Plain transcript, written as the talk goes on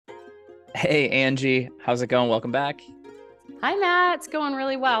Hey Angie, how's it going? Welcome back. Hi, Matt. It's going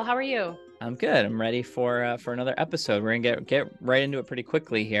really well. How are you? I'm good. I'm ready for another episode. We're gonna get right into it pretty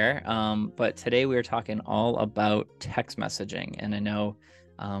quickly here. But today we are talking all about text messaging, and I know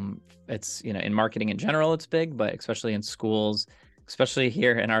it's in marketing in general it's big, but especially in schools, especially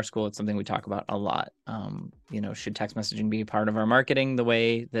here in our school, it's something we talk about a lot. Should text messaging be part of our marketing the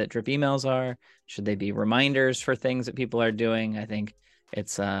way that drip emails are? Should they be reminders for things that people are doing? I think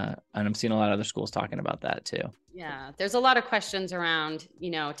it's and I'm seeing a lot of other schools talking about that too. Yeah, there's a lot of questions around,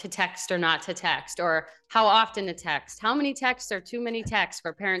 to text or not to text, or how often to text. How many texts are too many texts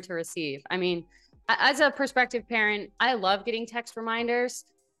for a parent to receive? I mean, as a prospective parent, I love getting text reminders.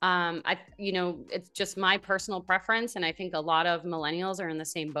 It's just my personal preference, and I think a lot of millennials are in the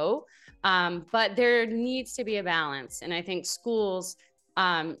same boat. But there needs to be a balance, and I think schools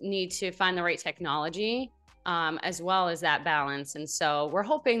need to find the right technology as well as that balance. And so we're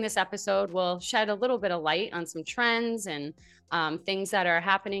hoping this episode will shed a little bit of light on some trends and things that are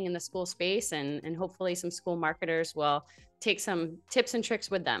happening in the school space, and hopefully some school marketers will take some tips and tricks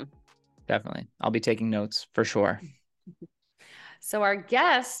with them. Definitely. I'll be taking notes for sure. So our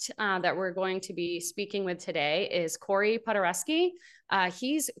guest that we're going to be speaking with today is Corey Pudhorodsky.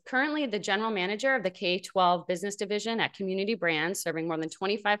 He's currently the general manager of the K-12 business division at Community Brands, serving more than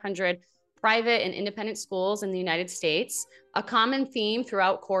 2,500 private and independent schools in the United States. A common theme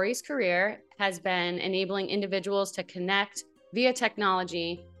throughout Corey's career has been enabling individuals to connect via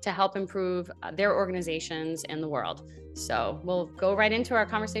technology to help improve their organizations and the world. So we'll go right into our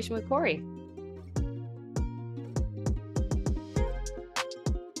conversation with Corey.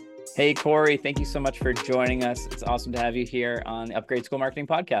 Hey, Corey, thank you so much for joining us. It's awesome to have you here on the Upgrade School Marketing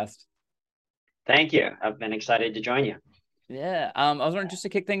Podcast. Thank you. I've been excited to join you. Yeah. I was wondering, just to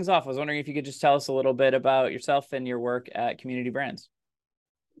kick things off, I was wondering if you could just tell us a little bit about yourself and your work at Community Brands.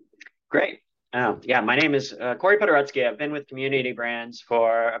 Great. My name is Corey Pudhorodsky. I've been with Community Brands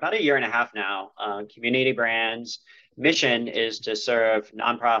for about a year and a half now. Community Brands' mission is to serve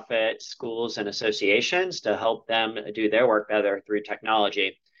nonprofit schools and associations to help them do their work better through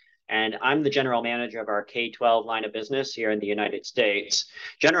technology. And I'm the general manager of our K-12 line of business here in the United States.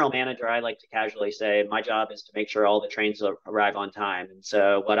 General manager, I like to casually say, my job is to make sure all the trains arrive on time. And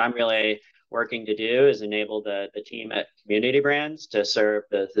so what I'm really working to do is enable the team at Community Brands to serve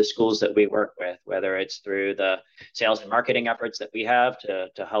the schools that we work with, whether it's through the sales and marketing efforts that we have to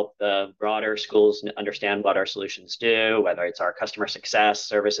help the broader schools understand what our solutions do, whether it's our customer success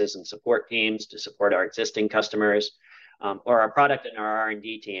services and support teams to support our existing customers, or our product and our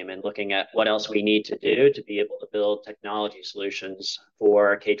R&D team, and looking at what else we need to do to be able to build technology solutions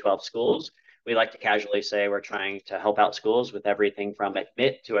for K-12 schools. We like to casually say we're trying to help out schools with everything from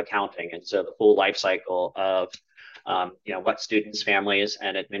admit to accounting, and so the full life cycle of what students, families,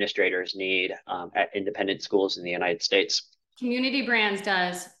 and administrators need at independent schools in the United States. Community Brands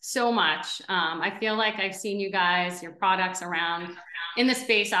does so much. I feel like I've seen you guys, your products around in the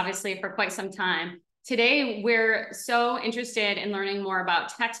space, obviously, for quite some time. Today, we're so interested in learning more about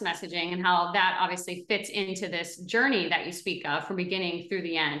text messaging and how that obviously fits into this journey that you speak of from beginning through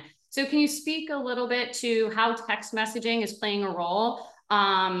the end. So can you speak a little bit to how text messaging is playing a role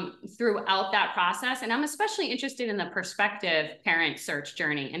throughout that process? And I'm especially interested in the prospective parent search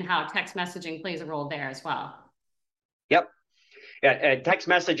journey and how text messaging plays a role there as well. Yep. Yeah, text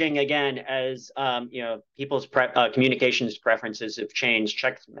messaging, again, as people's communications preferences have changed.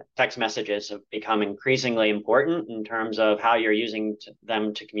 Text messages have become increasingly important in terms of how you're using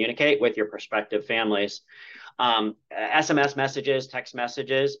them to communicate with your prospective families. SMS messages, text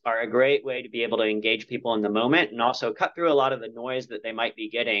messages are a great way to be able to engage people in the moment and also cut through a lot of the noise that they might be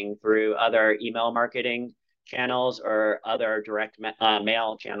getting through other email marketing channels or other direct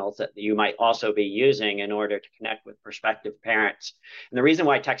mail channels that you might also be using in order to connect with prospective parents. And the reason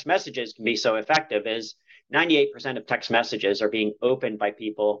why text messages can be so effective is 98% of text messages are being opened by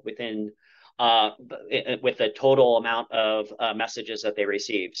people within with the total amount of messages that they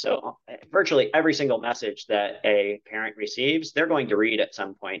receive. So virtually every single message that a parent receives, they're going to read at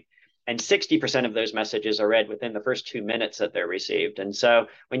some point. And 60% of those messages are read within the first 2 minutes that they're received. And so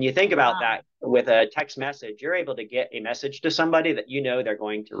when you think about that with a text message, you're able to get a message to somebody that you know they're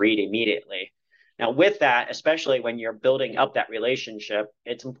going to read immediately. Now, with that, especially when you're building up that relationship,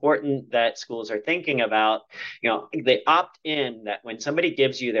 it's important that schools are thinking about, they opt in that when somebody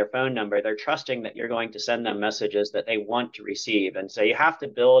gives you their phone number, they're trusting that you're going to send them messages that they want to receive. And so you have to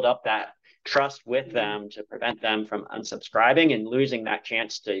build up that trust with them to prevent them from unsubscribing and losing that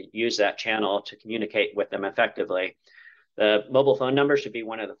chance to use that channel to communicate with them effectively. The mobile phone number should be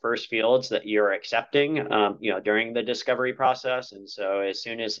one of the first fields that you're accepting, during the discovery process. And so as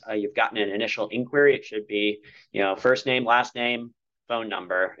soon as you've gotten an initial inquiry, it should be, first name, last name, phone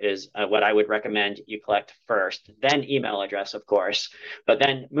number is what I would recommend you collect first, then email address, of course. But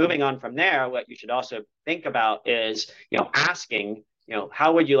then moving on from there, what you should also think about is, asking,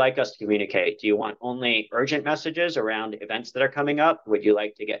 how would you like us to communicate? Do you want only urgent messages around events that are coming up? Would you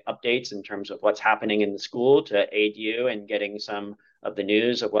like to get updates in terms of what's happening in the school to aid you in getting some of the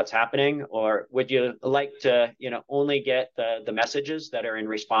news of what's happening? Or would you like to, only get the messages that are in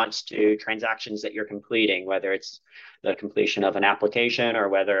response to transactions that you're completing, whether it's the completion of an application or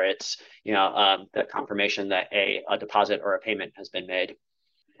whether it's, the confirmation that a deposit or a payment has been made?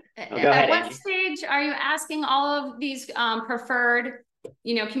 Go ahead, At what Angie. Stage are you asking all of these preferred,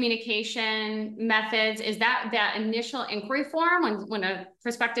 communication methods? Is that initial inquiry form when a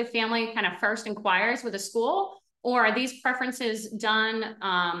prospective family kind of first inquires with a school, or are these preferences done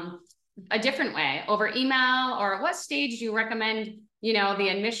a different way over email? Or at what stage do you recommend, the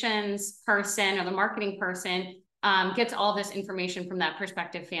admissions person or the marketing person gets all this information from that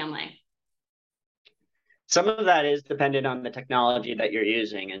prospective family? Some of that is dependent on the technology that you're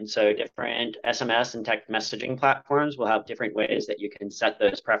using. And so different SMS and text messaging platforms will have different ways that you can set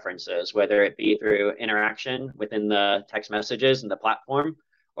those preferences, whether it be through interaction within the text messages and the platform,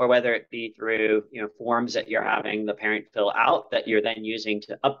 or whether it be through, forms that you're having the parent fill out that you're then using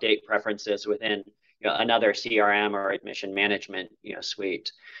to update preferences within, another CRM or admission management, suite.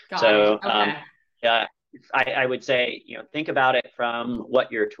 I would say, think about it from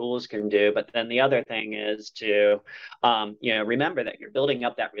what your tools can do. But then the other thing is to, remember that you're building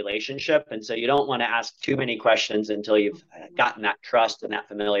up that relationship. And so you don't want to ask too many questions until you've gotten that trust and that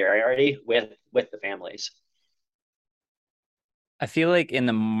familiarity with the families. I feel like in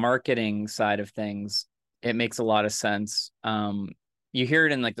the marketing side of things, it makes a lot of sense. You hear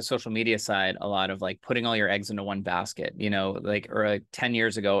it in like the social media side a lot of like putting all your eggs into one basket, or 10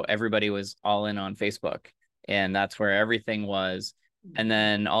 years ago, everybody was all in on Facebook and that's where everything was. And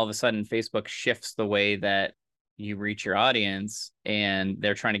then all of a sudden Facebook shifts the way that you reach your audience, and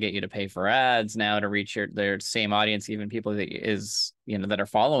they're trying to get you to pay for ads now to reach their same audience, even people that are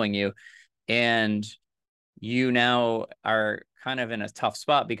following you. And you now are kind of in a tough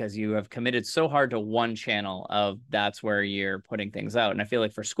spot because you have committed so hard to one channel of that's where you're putting things out. And I feel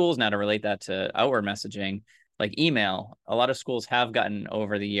like for schools now to relate that to outward messaging, like email, a lot of schools have gotten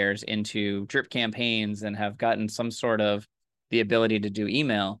over the years into drip campaigns and have gotten some sort of the ability to do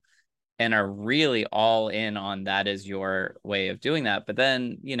email and are really all in on that as your way of doing that. But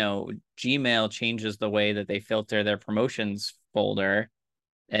then, Gmail changes the way that they filter their promotions folder,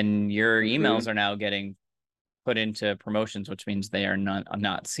 and your emails are now getting put into promotions, which means they are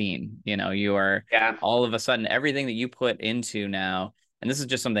not seen. You are all of a sudden everything that you put into now, and this is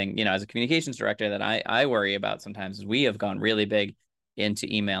just something, as a communications director that I worry about sometimes, is we have gone really big into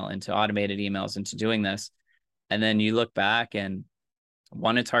email, into automated emails, into doing this. And then you look back and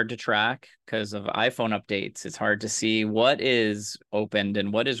one, it's hard to track because of iPhone updates. It's hard to see what is opened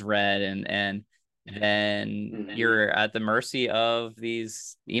and what is read, and then you're at the mercy of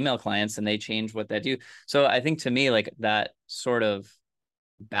these email clients and they change what they do. So I think to me, like that sort of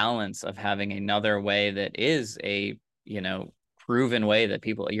balance of having another way that is a, proven way that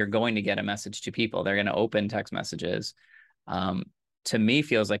you're going to get a message to people. They're going to open text messages. To me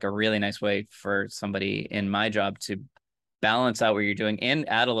feels like a really nice way for somebody in my job to balance out what you're doing and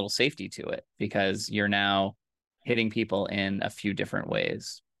add a little safety to it, because you're now hitting people in a few different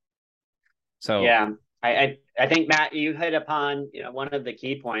ways. So yeah, I think, Matt, you hit upon one of the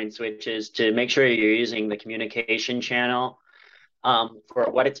key points, which is to make sure you're using the communication channel for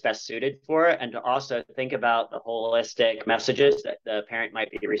what it's best suited for, and to also think about the holistic messages that the parent might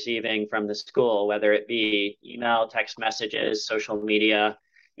be receiving from the school, whether it be email, text messages, social media,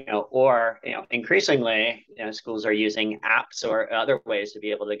 or increasingly, schools are using apps or other ways to be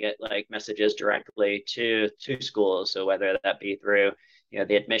able to get like messages directly to schools. So whether that be through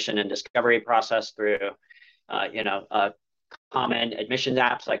the admission and discovery process, through common admissions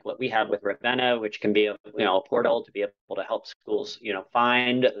apps like what we have with Ravenna, which can be a portal to be able to help schools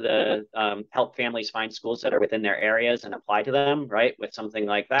help families find schools that are within their areas and apply to them, right? With something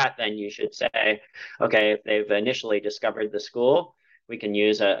like that, then you should say, okay, if they've initially discovered the school, we can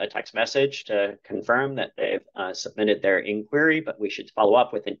use a text message to confirm that they've submitted their inquiry, but we should follow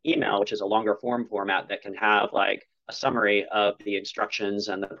up with an email, which is a longer form format that can have like a summary of the instructions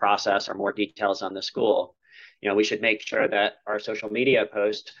and the process or more details on the school. we should make sure that our social media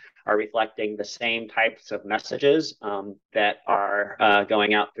posts are reflecting the same types of messages that are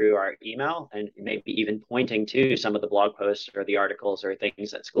going out through our email, and maybe even pointing to some of the blog posts or the articles or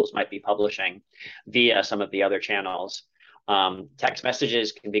things that schools might be publishing via some of the other channels. Text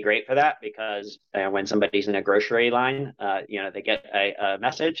messages can be great for that because when somebody's in a grocery line, they get a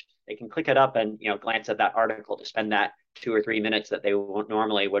message, they can click it up and glance at that article to spend that 2 or 3 minutes that they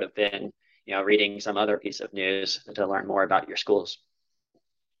normally would have been reading some other piece of news to learn more about your schools.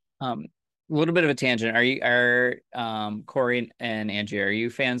 A little bit of a tangent. Corey and Angie, are you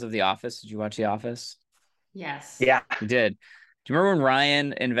fans of The Office? Did you watch The Office? Yes. Yeah. You did. Do you remember when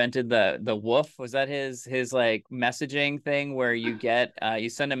Ryan invented the woof? Was that his like messaging thing where you get you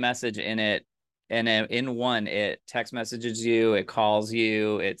send a message in it, and in one it text messages you, it calls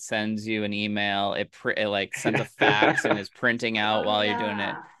you, it sends you an email, it like sends a fax and is printing out while you're doing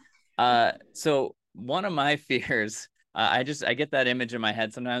it. So one of my fears, I get that image in my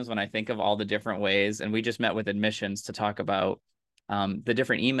head sometimes when I think of all the different ways, and we just met with admissions to talk about the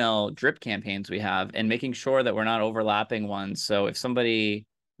different email drip campaigns we have and making sure that we're not overlapping ones. So if somebody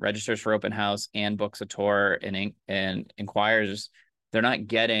registers for open house and books a tour and inquires, they're not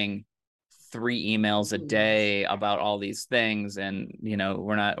getting 3 emails a day about all these things. And,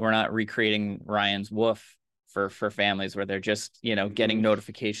 we're not recreating Ryan's woof for families where they're just, getting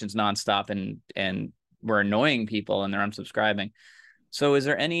notifications nonstop and we're annoying people and they're unsubscribing. So is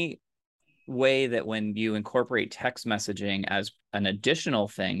there any way that when you incorporate text messaging as an additional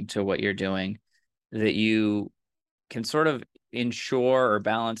thing to what you're doing, that you can sort of ensure or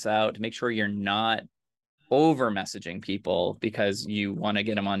balance out to make sure you're not over messaging people because you want to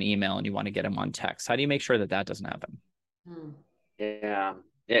get them on email and you want to get them on text? How do you make sure that that doesn't happen? Yeah,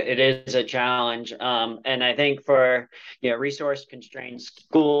 it is a challenge. And I think for resource constrained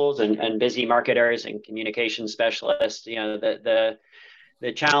schools and busy marketers and communication specialists,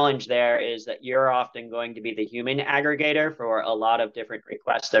 the challenge there is that you're often going to be the human aggregator for a lot of different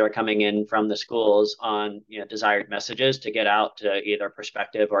requests that are coming in from the schools on desired messages to get out to either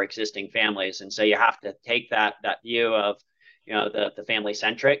prospective or existing families. And so you have to take that view of the family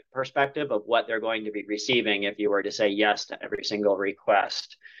centric perspective of what they're going to be receiving if you were to say yes to every single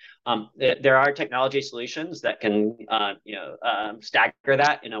request. There are technology solutions that can stagger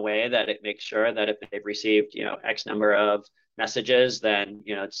that in a way that it makes sure that if they've received X number of messages, then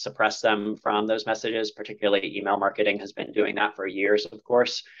suppress them from those messages. Particularly email marketing has been doing that for years, of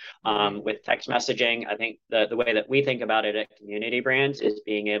course. With text messaging, I think the way that we think about it at Community Brands is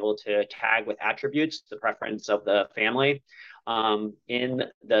being able to tag with attributes the preference of the family in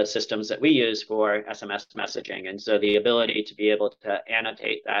the systems that we use for SMS messaging. And so the ability to be able to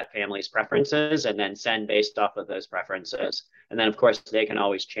annotate that family's preferences and then send based off of those preferences. And then, of course, they can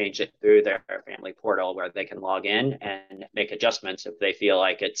always change it through their family portal where they can log in and make adjustments if they feel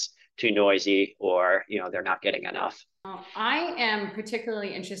like it's too noisy or they're not getting enough. I am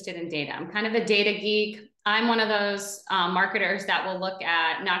particularly interested in data. I'm kind of a data geek. I'm one of those marketers that will look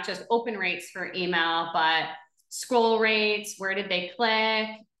at not just open rates for email, but scroll rates, where did they click?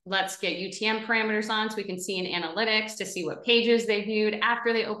 Let's get UTM parameters on so we can see in analytics to see what pages they viewed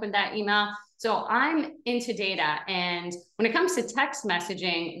after they opened that email. So I'm into data. And when it comes to text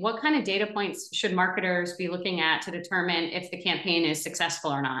messaging, what kind of data points should marketers be looking at to determine if the campaign is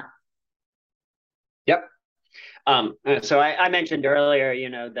successful or not? Yep. So I mentioned earlier,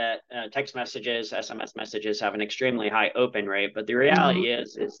 that text messages, SMS messages have an extremely high open rate, but the reality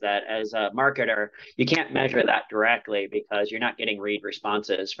is that as a marketer, you can't measure that directly because you're not getting read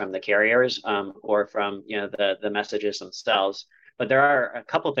responses from the carriers or from the messages themselves. But there are a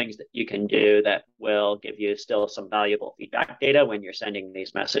couple things that you can do that will give you still some valuable feedback data when you're sending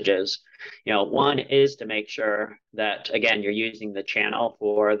these messages. One is to make sure that, again, you're using the channel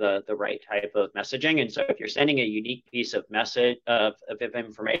for the right type of messaging. And so if you're sending a unique piece of message of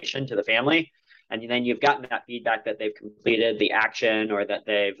information to the family, and then you've gotten that feedback that they've completed the action or that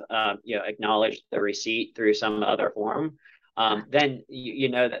they've acknowledged the receipt through some other form, then you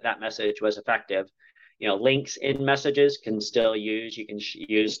know that message was effective. Links in messages can still use. You can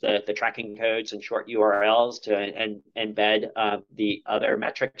use the tracking codes and short URLs to embed the other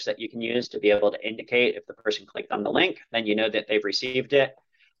metrics that you can use to be able to indicate if the person clicked on the link, then you know that they've received it.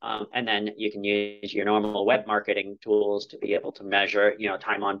 And then you can use your normal web marketing tools to be able to measure,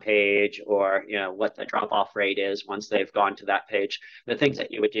 time on page or, what the drop off rate is once they've gone to that page. The things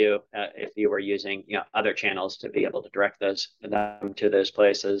that you would do if you were using, other channels to be able to direct them to those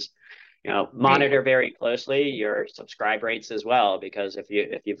places. monitor very closely your subscribe rates as well, because if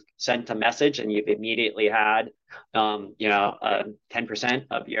you've sent a message and you've immediately had 10%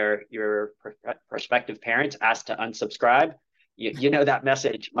 of your prospective parents asked to unsubscribe, that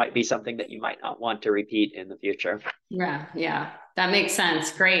message might be something that you might not want to repeat in the future. Yeah, that makes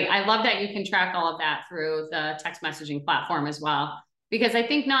sense. Great. I love that you can track all of that through the text messaging platform as well, because I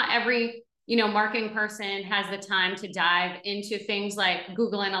think not every marketing person has the time to dive into things like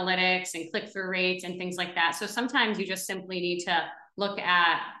Google Analytics and click-through rates and things like that. So sometimes you just simply need to look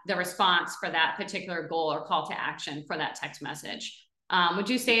at the response for that particular goal or call to action for that text message. Would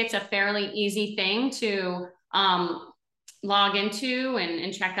you say it's a fairly easy thing to log into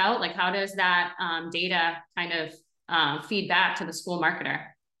and check out? Like, how does that data kind of feed back to the school marketer?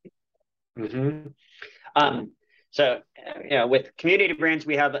 So, with community brands,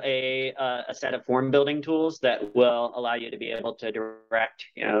 we have a set of form building tools that will allow you to be able to direct,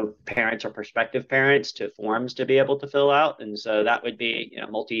 parents or prospective parents to forms to be able to fill out. And so that would be,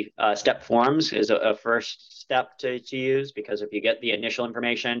 multi-step forms is a first step to use, because if you get the initial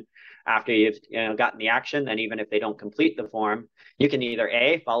information after you've gotten the action, then even if they don't complete the form, you can either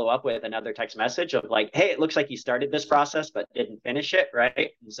follow up with another text message of like, hey, it looks like you started this process but didn't finish it, right?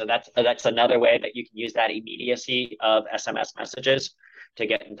 And so that's another way that you can use that immediacy of SMS messages to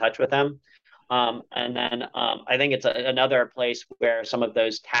get in touch with them. And then I think it's another place where some of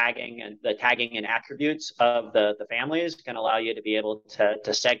those tagging and attributes of the families can allow you to be able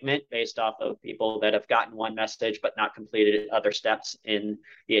to segment based off of people that have gotten one message but not completed other steps in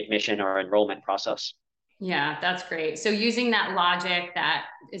the admission or enrollment process. Yeah, that's great. So using that logic that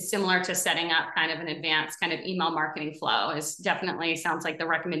is similar to setting up kind of an advanced kind of email marketing flow is definitely sounds like the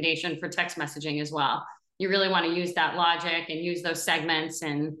recommendation for text messaging as well. You really want to use that logic and use those segments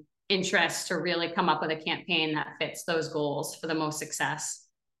and interests to really come up with a campaign that fits those goals for the most success.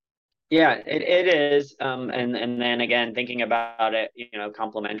 Yeah, it is. And then again, thinking about it,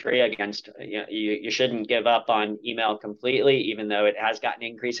 complementary against, you shouldn't give up on email completely, even though it has gotten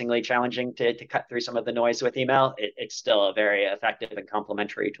increasingly challenging to cut through some of the noise with email. It's still a very effective and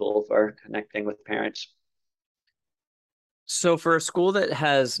complementary tool for connecting with parents. So for a school that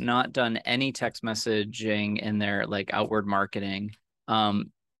has not done any text messaging in their like outward marketing,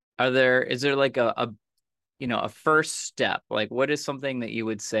 is there like a first step? Like, what is something that you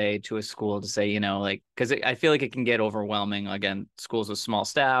would say to a school to say, like, because I feel like it can get overwhelming. Again, schools with small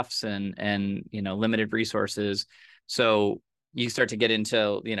staffs and limited resources. So you start to get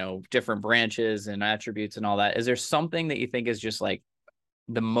into, different branches and attributes and all that. Is there something that you think is just like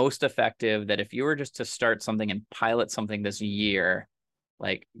the most effective, that if you were just to start something and pilot something this year,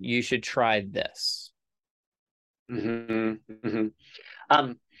 like you should try this? Well,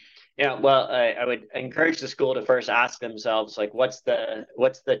 I would encourage the school to first ask themselves, like, what's the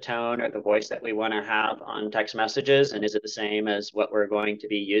tone or the voice that we want to have on text messages, and is it the same as what we're going to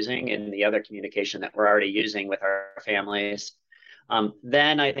be using in the other communication that we're already using with our families?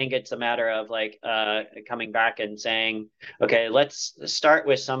 Then I think it's a matter of like coming back and saying, okay, let's start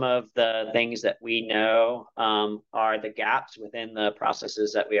with some of the things that we know are the gaps within the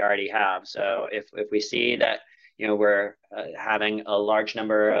processes that we already have. So if we see that we're having a large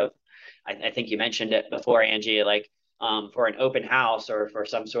number of, I think you mentioned it before, Angie, like for an open house or for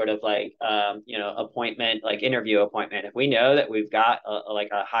some sort of like appointment, like interview appointment, if we know that we've got a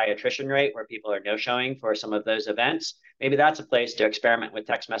high attrition rate where people are no-showing for some of those events, maybe that's a place to experiment with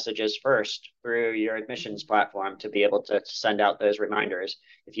text messages first through your admissions platform to be able to send out those reminders.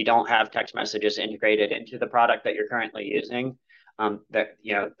 If you don't have text messages integrated into the product that you're currently using, I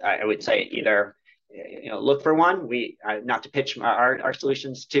would say either look for one. We not to pitch our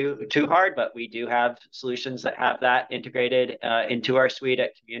solutions too hard, but we do have solutions that have that integrated into our suite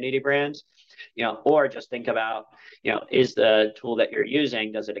at community brands. Or just think about, is the tool that you're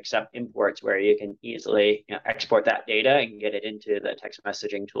using, does it accept imports where you can easily export that data and get it into the text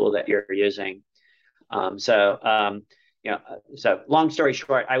messaging tool that you're using. So long story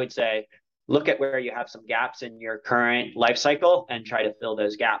short, I would say look at where you have some gaps in your current life cycle and try to fill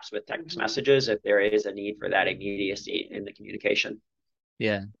those gaps with text messages if there is a need for that immediacy in the communication.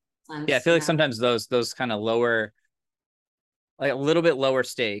 Yeah. I feel like sometimes those kind of lower, like a little bit lower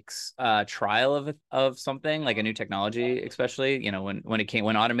stakes trial of something like a new technology, especially,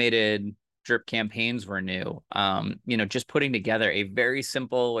 when automated drip campaigns were new, just putting together a very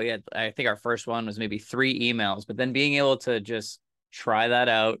simple, I think our first one was maybe 3 emails, but then being able to just try that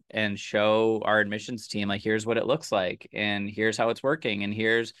out and show our admissions team, like, here's what it looks like, and here's how it's working,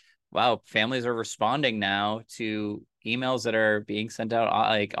 and wow, families are responding now to emails that are being sent out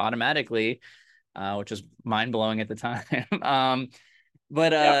like automatically, which is mind-blowing at the time.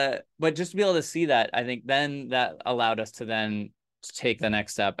 But just to be able to see that, I think then that allowed us to then take the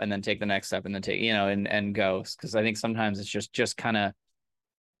next step and then take the next step and then take, and go. Because I think sometimes it's just kind of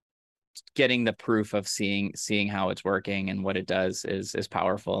getting the proof of seeing how it's working and what it does is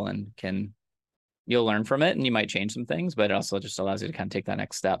powerful, and you'll learn from it, and you might change some things, but it also just allows you to kind of take that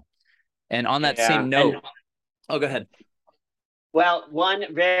next step. And on that same note, go ahead. Well,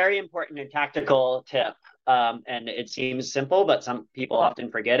 one very important and tactical tip, and it seems simple, but some people often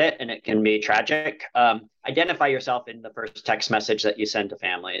forget it, and it can be tragic. Identify yourself in the first text message that you send to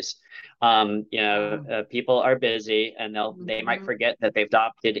families. People are busy, and they might forget that they've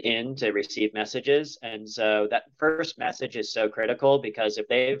opted in to receive messages, and so that first message is so critical, because if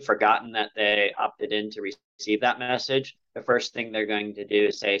they've forgotten that they opted in to receive that message, the first thing they're going to do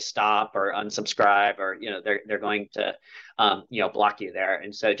is say stop or unsubscribe, or they're going to block you there.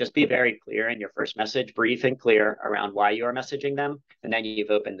 And so just be very clear in your first message, brief and clear around why you are messaging them, and then you've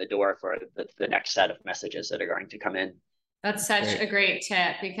opened the door for the next set of messages that are going to come in. That's such a great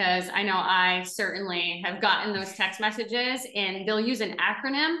tip, because I know I certainly have gotten those text messages, and they'll use an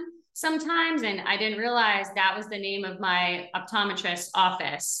acronym sometimes, and I didn't realize that was the name of my optometrist's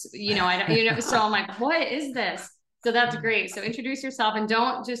office. So I'm like, what is this? So that's great. So introduce yourself, and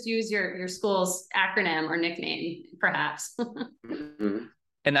don't just use your school's acronym or nickname, perhaps.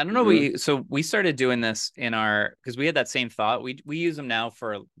 And I don't know, so we started doing this because we had that same thought. We use them now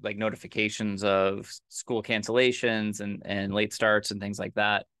for like notifications of school cancellations and late starts and things like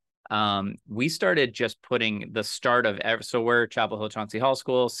that. We started just putting the start of so we're Chapel Hill Chauncey Hall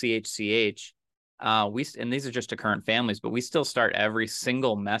School, CHCH. And these are just to current families, but we still start every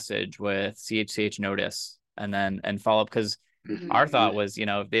single message with CHCH notice and follow up, because our thought was,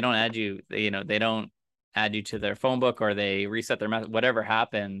 if they don't add you, they don't add you to their phone book, or they reset their message, whatever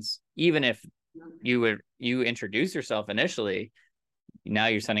happens, even if you introduce yourself initially, now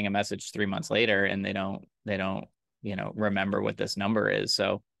you're sending a message 3 months later and they don't remember what this number is.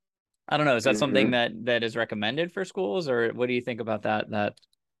 So I don't know, is that something that is recommended for schools, or what do you think about that?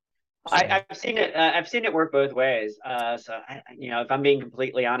 I've seen it work both ways. If I'm being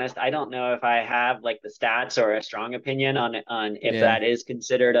completely honest, I don't know if I have like the stats or a strong opinion on if that is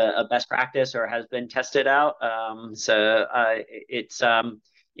considered a best practice or has been tested out. I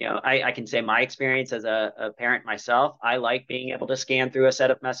can say my experience as a parent myself, I like being able to scan through a set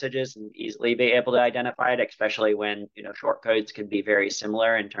of messages and easily be able to identify it, especially when, short codes can be very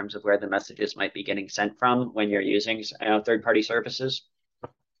similar in terms of where the messages might be getting sent from when you're using third-party services.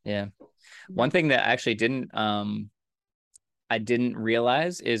 Yeah. One thing that actually I didn't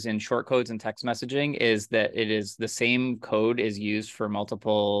realize is in short codes and text messaging is that it is the same code is used for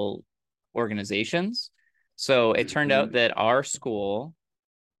multiple organizations. So it turned out that our school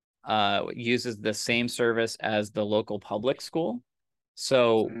uses the same service as the local public school.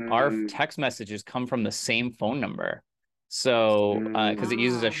 So our text messages come from the same phone number. So because it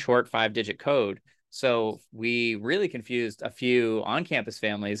uses a short 5-digit code. So we really confused a few on-campus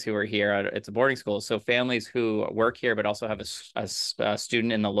families who are here. It's a boarding school. So families who work here, but also have a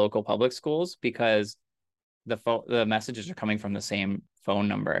student in the local public schools, because the messages are coming from the same phone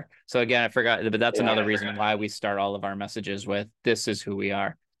number. So again, I forgot, but that's another reason why we start all of our messages with, this is who we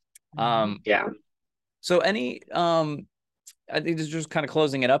are. So I think this is just kind of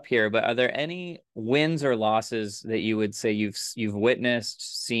closing it up here, but are there any wins or losses that you would say you've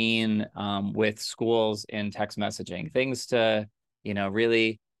witnessed, seen with schools in text messaging, things to,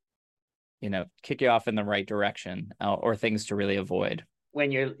 really, kick you off in the right direction, or things to really avoid?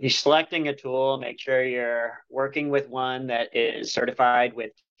 When you're selecting a tool, make sure you're working with one that is certified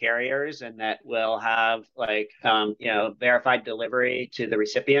with carriers and that will have verified delivery to the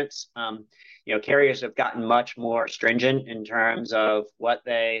recipients. Carriers have gotten much more stringent in terms of what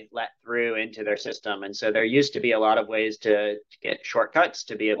they let through into their system. And so there used to be a lot of ways to get shortcuts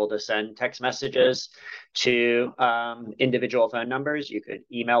to be able to send text messages to individual phone numbers. You could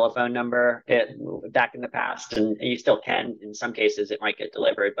email a phone number back in the past, and you still can. In some cases, it might get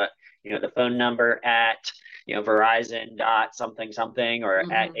delivered, but the phone number at Verizon dot something something or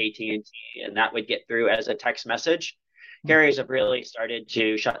at AT&T, and that would get through as a text message. Carriers have really started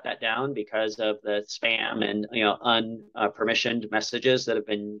to shut that down because of the spam and unpermissioned messages that have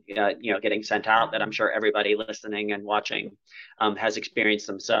been getting sent out, that I'm sure everybody listening and watching has experienced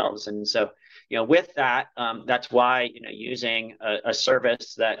themselves. And so with that, that's why using a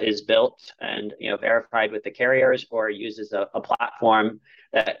service that is built and verified with the carriers, or uses a platform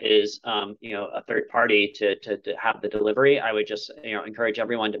that is a third party to have the delivery, I would just encourage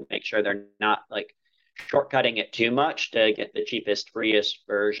everyone to make sure they're not shortcutting it too much to get the cheapest, freest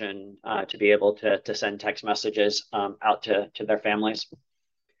version to be able to send text messages out to their families.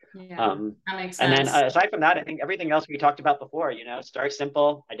 Yeah, that makes and then sense. aside from that, I think everything else we talked about before, start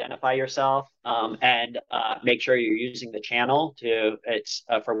simple, identify yourself, and make sure you're using the channel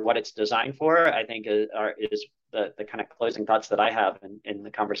for what it's designed for, I think is the kind of closing thoughts that I have in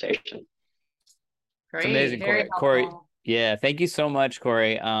the conversation. It's Great, amazing, very Corey. helpful. Yeah, thank you so much,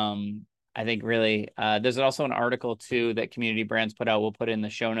 Corey. I think really there's also an article too that Community Brands put out. We'll put in the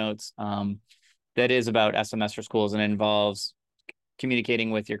show notes that is about SMS for schools and involves communicating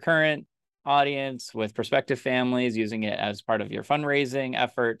with your current audience, with prospective families, using it as part of your fundraising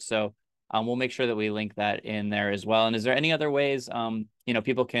effort. So we'll make sure that we link that in there as well. And is there any other ways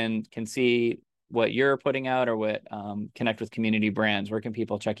people can see what you're putting out or what connect with Community Brands? Where can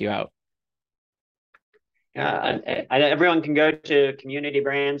people check you out? Everyone can go to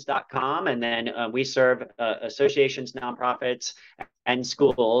communitybrands.com, and then we serve associations, nonprofits, and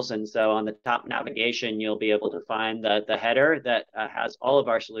schools. And so on the top navigation, you'll be able to find the header that has all of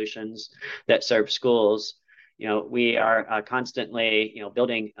our solutions that serve schools. We are constantly,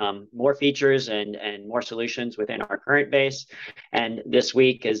 building more features and more solutions within our current base. And this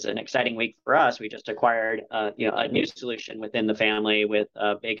week is an exciting week for us. We just acquired, a new solution within the family with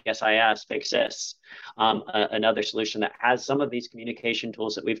Big SIS, Big SIS, another solution that has some of these communication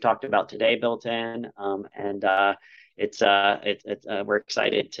tools that we've talked about today built in. We're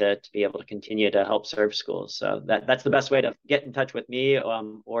excited to be able to continue to help serve schools. So that's the best way to get in touch with me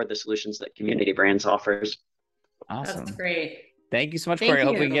or the solutions that Community Brands offers. Awesome. That's great. Thank you so much, Thank Corey. I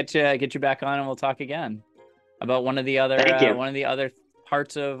hope you. we can get you back on and we'll talk again about one of the other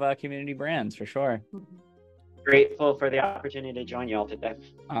parts of Community Brands for sure. Grateful for the opportunity to join you all today.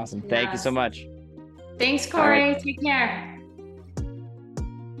 Awesome. Thank you so much. Thanks, Corey. Take care.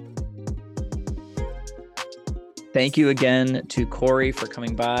 Thank you again to Corey for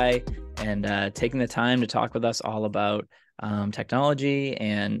coming by and taking the time to talk with us all about technology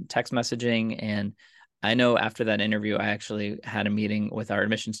and text messaging. And I know after that interview, I actually had a meeting with our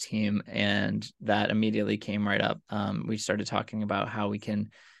admissions team, and that immediately came right up. We started talking about how we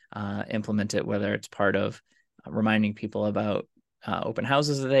can implement it, whether it's part of reminding people about open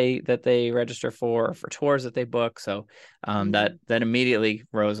houses that they register for tours that they book. So that immediately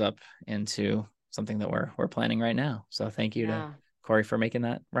rose up into something that we're planning right now. So thank you to Corey for making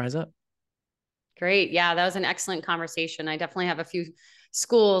that rise up. Great. Yeah, that was an excellent conversation. I definitely have a few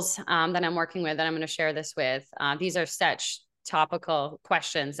schools that I'm working with that I'm going to share this with. These are such topical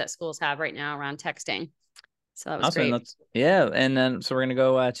questions that schools have right now around texting. So that was awesome. great. And then so we're going to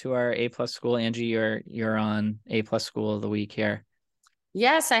go to our A+ school. Angie, you're on A+ school of the week here.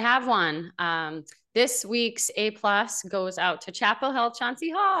 Yes, I have one. This week's A+ goes out to Chapel Hill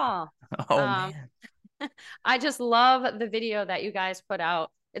Chauncey Hall. Man. I just love the video that you guys put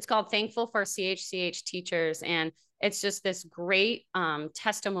out. It's called Thankful for CHCH Teachers. And it's just this great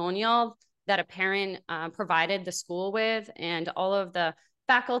testimonial that a parent provided the school with, and all of the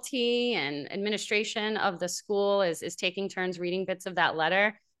faculty and administration of the school is taking turns reading bits of that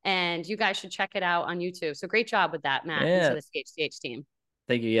letter. And you guys should check it out on YouTube. So great job with that, Matt, and to the CHCH team.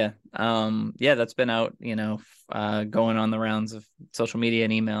 Thank you. Yeah. That's been out, going on the rounds of social media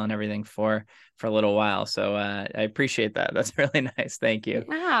and email and everything for a little while. So I appreciate that. That's really nice. Thank you.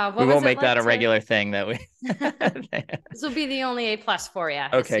 Yeah. We won't make that a regular thing that we. This will be the only A+ for you.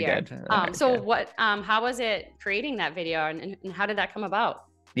 Okay, good. So good. How was it creating that video, and how did that come about?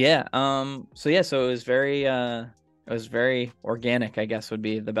 Yeah. So it was very organic, I guess would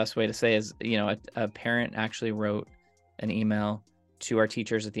be the best way to say, is, a parent actually wrote an email to our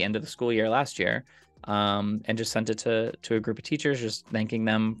teachers at the end of the school year last year, and just sent it to a group of teachers, just thanking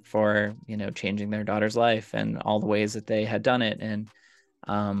them for, changing their daughter's life and all the ways that they had done it. And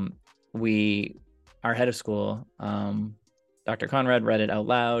our head of school, Dr. Conrad, read it out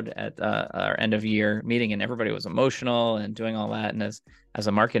loud at our end of year meeting, and everybody was emotional and doing all that. And as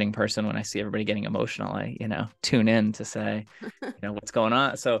a marketing person, when I see everybody getting emotional, I, tune in to say, what's going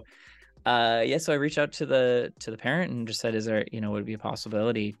on. So so I reached out to the parent and just said, is there, would it be a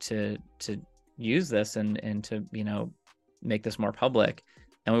possibility to use this and to, make this more public?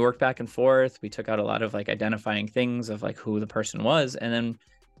 And we worked back and forth. We took out a lot of identifying things of who the person was. And then,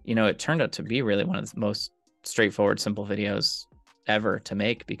 it turned out to be really one of the most straightforward, simple videos ever to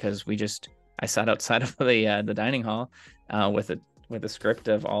make, because I sat outside of the dining hall with a script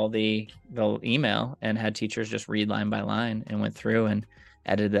of all the email, and had teachers just read line by line, and went through and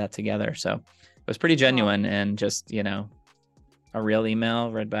edited that together. So it was pretty genuine, and just, a real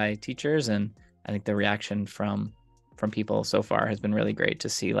email read by teachers. And I think the reaction from people so far has been really great to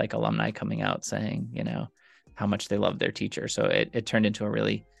see, like alumni coming out saying, you know, how much they love their teacher. So it turned into a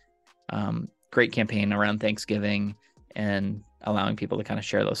really great campaign around Thanksgiving and allowing people to kind of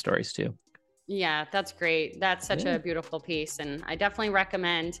share those stories too. Yeah, that's great. That's such a beautiful piece. And I definitely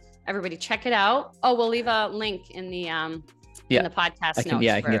recommend everybody check it out. Oh, we'll leave a link in the podcast notes.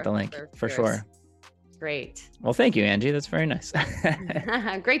 I can get the link for sure. Great. Well, thank you, Angie. That's very nice.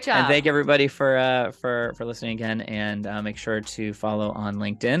 Great job. And thank everybody for listening again. And make sure to follow on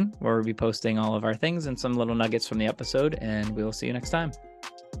LinkedIn, where we'll be posting all of our things and some little nuggets from the episode. And we will see you next time.